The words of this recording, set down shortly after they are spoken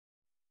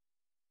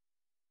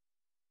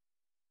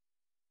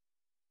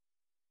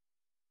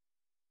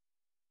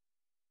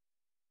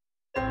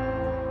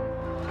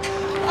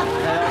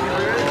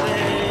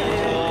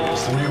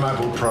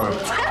eyeball probe.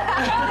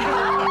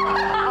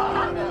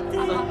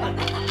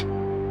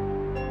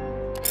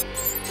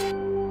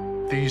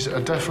 These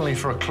are definitely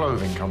for a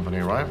clothing company,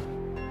 right?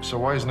 So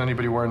why isn't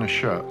anybody wearing a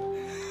shirt?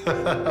 Who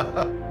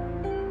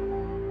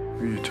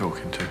are you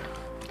talking to?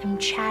 I'm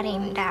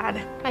chatting,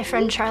 Dad. My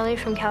friend Charlie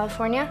from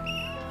California.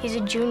 He's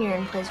a junior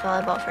and plays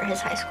volleyball for his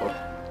high school.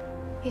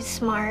 He's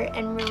smart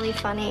and really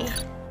funny.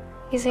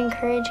 He's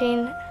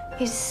encouraging,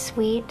 he's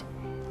sweet,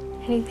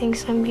 and he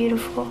thinks I'm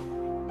beautiful.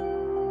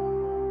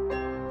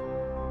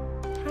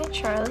 Hi,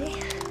 Charlie.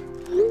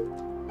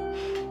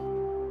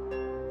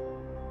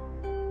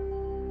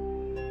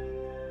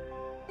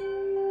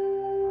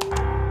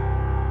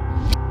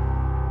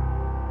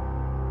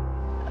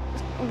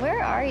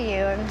 Where are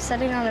you? I'm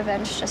sitting on a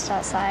bench just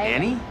outside.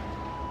 Annie?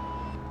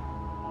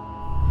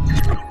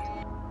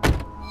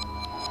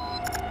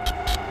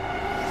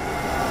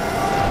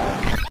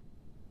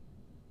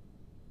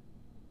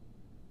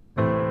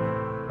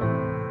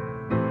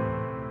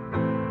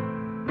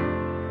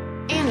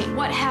 Annie,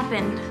 what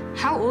happened?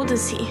 How old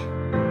is he?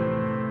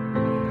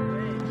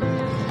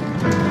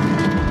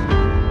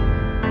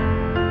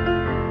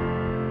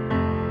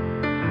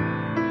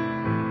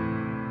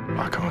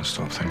 I can't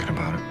stop thinking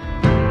about it.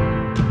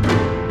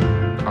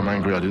 I'm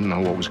angry I didn't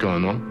know what was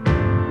going on.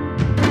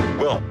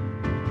 Will,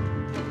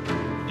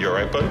 you all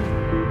right, bud?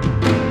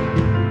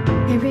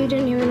 Maybe you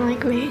didn't even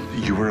like me.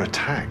 You were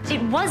attacked.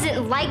 It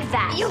wasn't like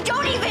that. You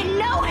don't even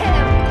know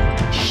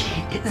him!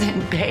 She is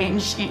in pain.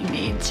 She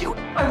needs you.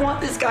 I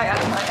want this guy out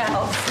of my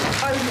house.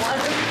 I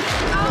want him.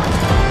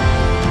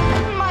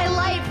 Oh. My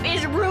life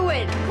is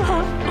ruined.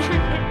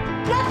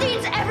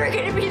 Nothing's ever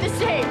gonna be the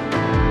same.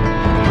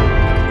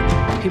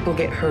 People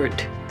get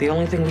hurt. The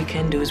only thing we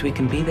can do is we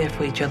can be there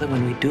for each other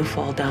when we do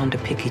fall down to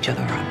pick each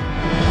other up.